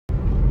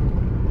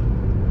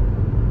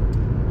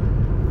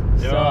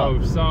Yo,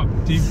 what's up,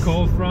 Team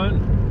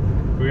Coldfront?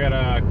 We got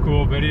a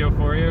cool video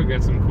for you.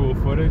 Got some cool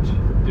footage.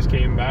 Just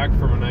came back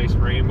from a nice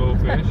rainbow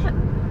fish.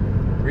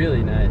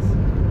 Really nice.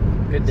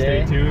 Good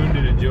day. Stay tuned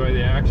and enjoy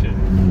the action.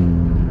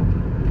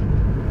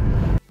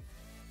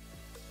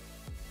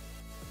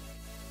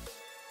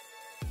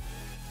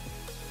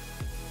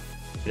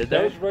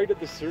 That was right at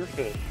the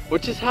surface.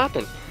 What just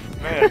happened?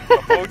 Man, a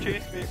boat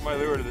chased me, my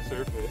lure to the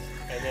surface,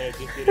 and then it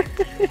just did a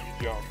huge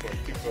jump,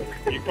 like 2 footers.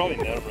 You can probably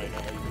net him right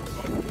now.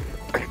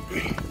 See,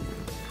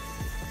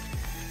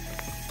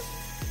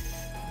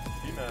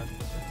 man.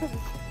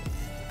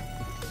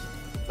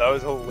 That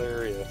was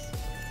hilarious.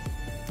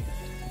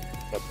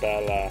 The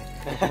bala.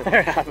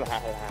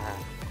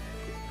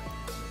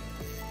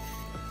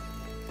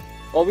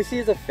 All we see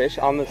is a fish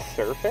on the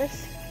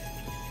surface?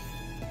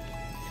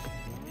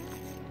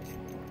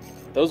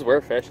 Those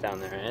were fish down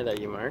there, eh, that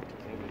you marked?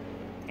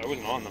 I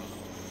wasn't on them.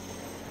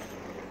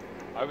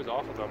 I was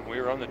off of them.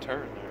 We were on the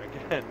turn there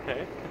again,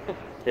 eh?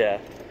 Yeah.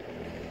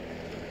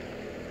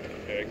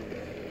 Okay.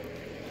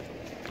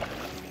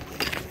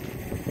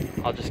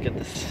 I'll just get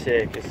the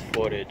sickest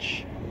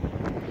footage.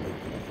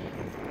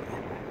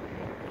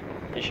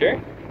 You sure?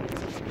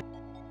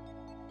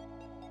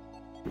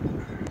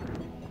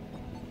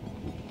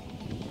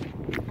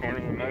 Corner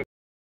of the mouth.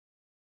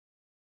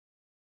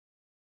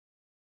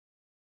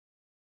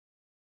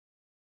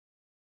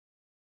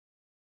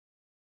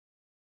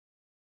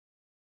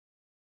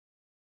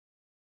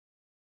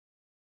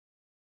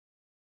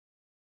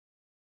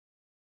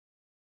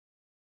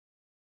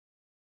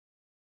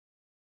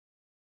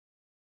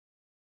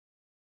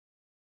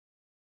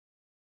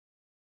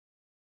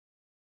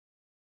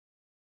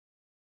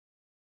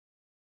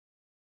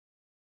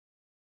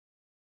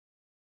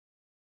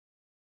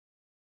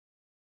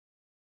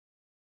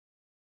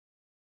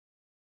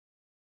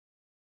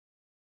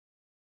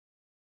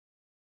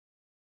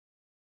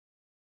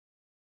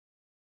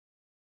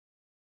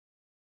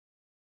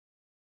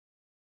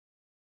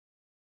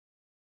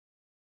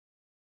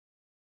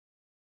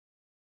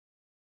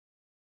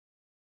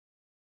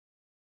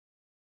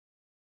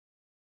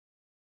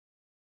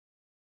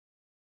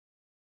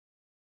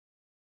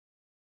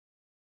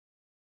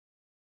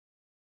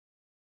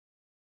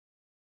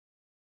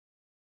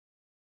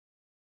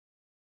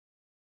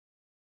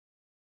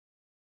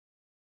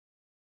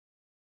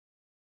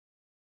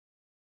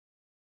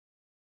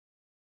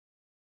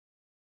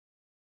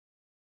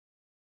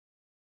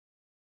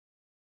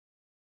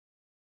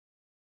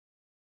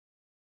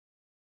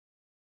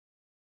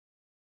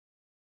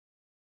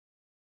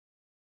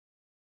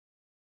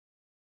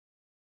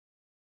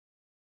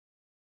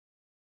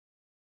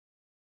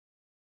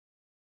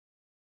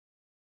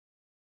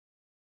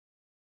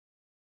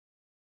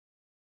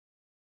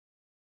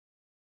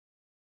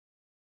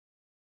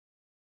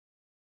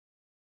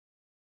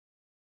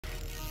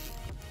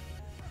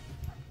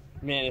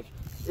 Man, if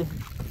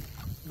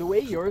the way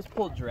yours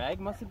pulled drag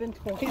must have been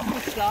twice the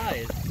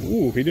size.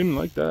 Ooh, he didn't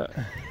like that.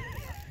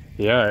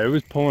 Yeah, it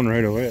was pulling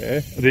right away, eh?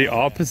 The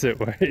opposite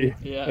way.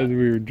 Yeah. As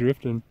we were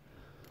drifting.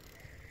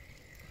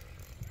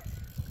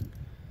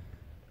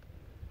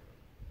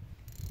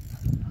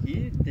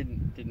 He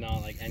did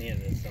not like any of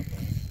this stuff.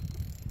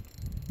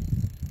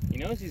 He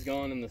knows he's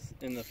going in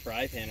the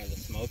fry pan or the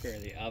smoker or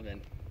the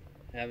oven.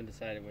 I haven't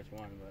decided which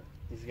one, but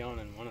he's going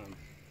in one of them.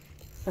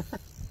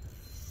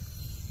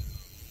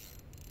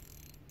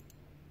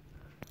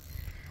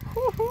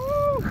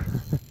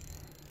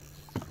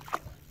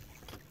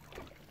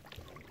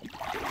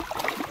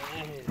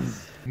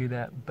 Look at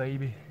that,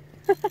 baby.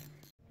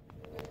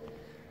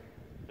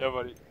 Yeah,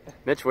 buddy.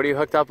 Mitch, what are you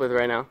hooked up with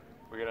right now?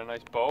 We got a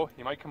nice bow.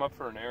 He might come up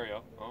for an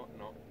aerial. Oh,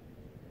 no.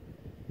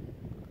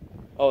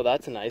 Oh,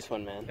 that's a nice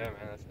one, man. Yeah, man,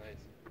 that's nice.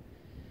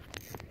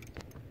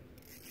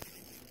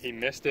 He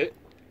missed it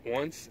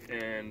once,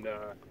 and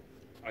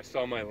I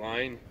saw my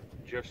line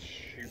just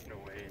shooting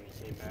away, and he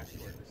came back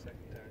for it the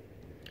second time.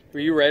 Were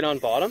you right on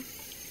bottom?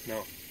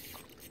 No.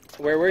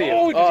 Where were you?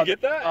 Oh, did you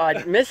get that? Oh,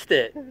 I missed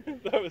it.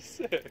 That was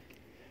sick.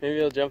 Maybe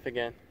he'll jump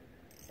again.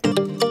 I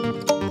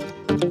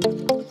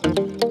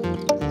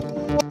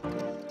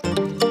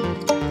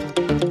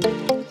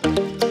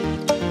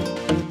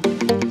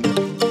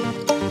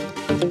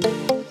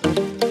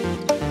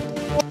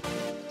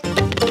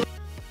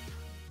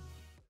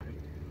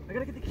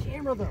gotta get the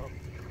camera though.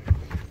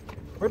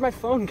 Where'd my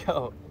phone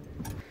go?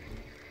 Do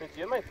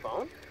you have my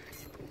phone?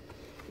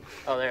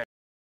 Oh, there.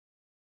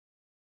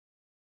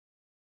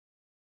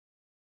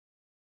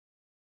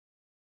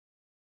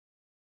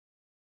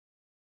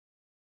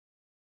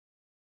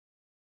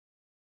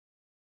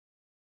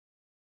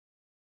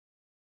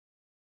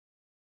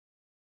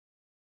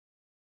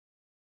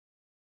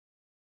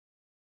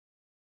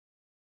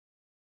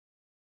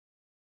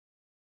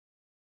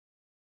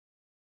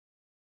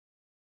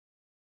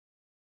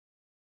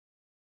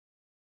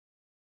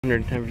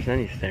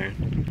 110% he's staring.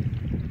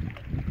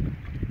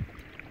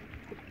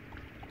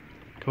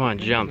 Come on,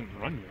 jump.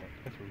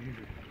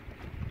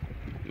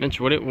 Mitch,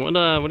 what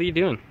are you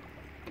doing?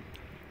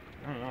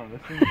 I don't know.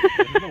 This is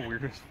the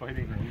weirdest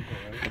fighting range.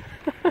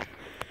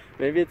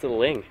 Maybe it's a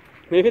ling.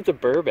 Maybe it's a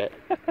burbot.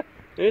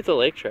 Maybe it's a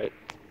lake trout.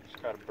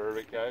 Just got a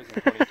burbot, guys,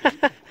 in 20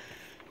 feet.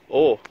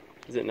 Oh,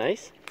 is it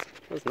nice?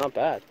 That's not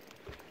bad.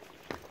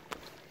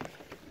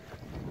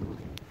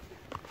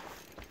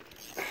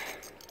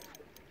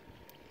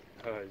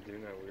 Oh, he's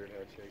doing that weird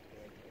head shake.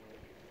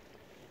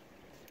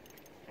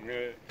 I'm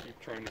gonna keep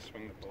trying to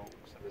swing the boat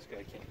so this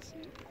guy can't see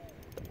it.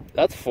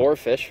 That's 4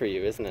 fish for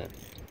you, isn't it?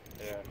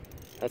 Yeah.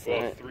 That's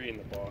well, nice. 3 in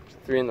the box.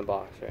 3 in the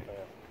box, right? Yeah.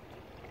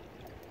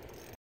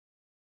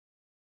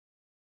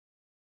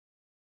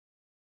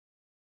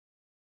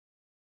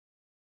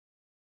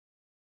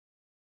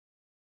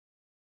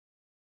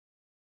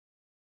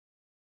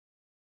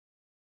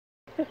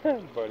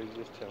 Buddy's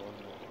just chilling.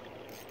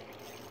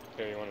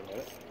 Here, you want a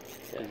minute?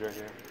 Yeah. He's right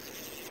here.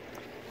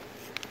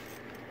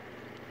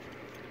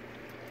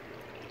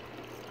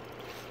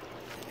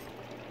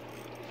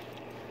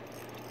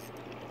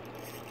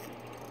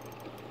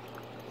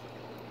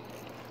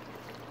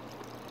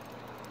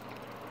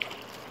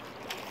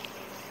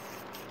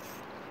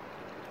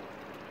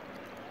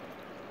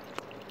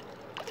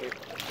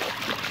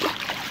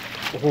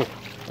 Oh,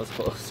 that's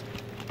close.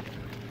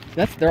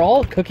 They're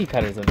all cookie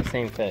cutters of the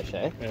same fish,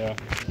 eh? Yeah.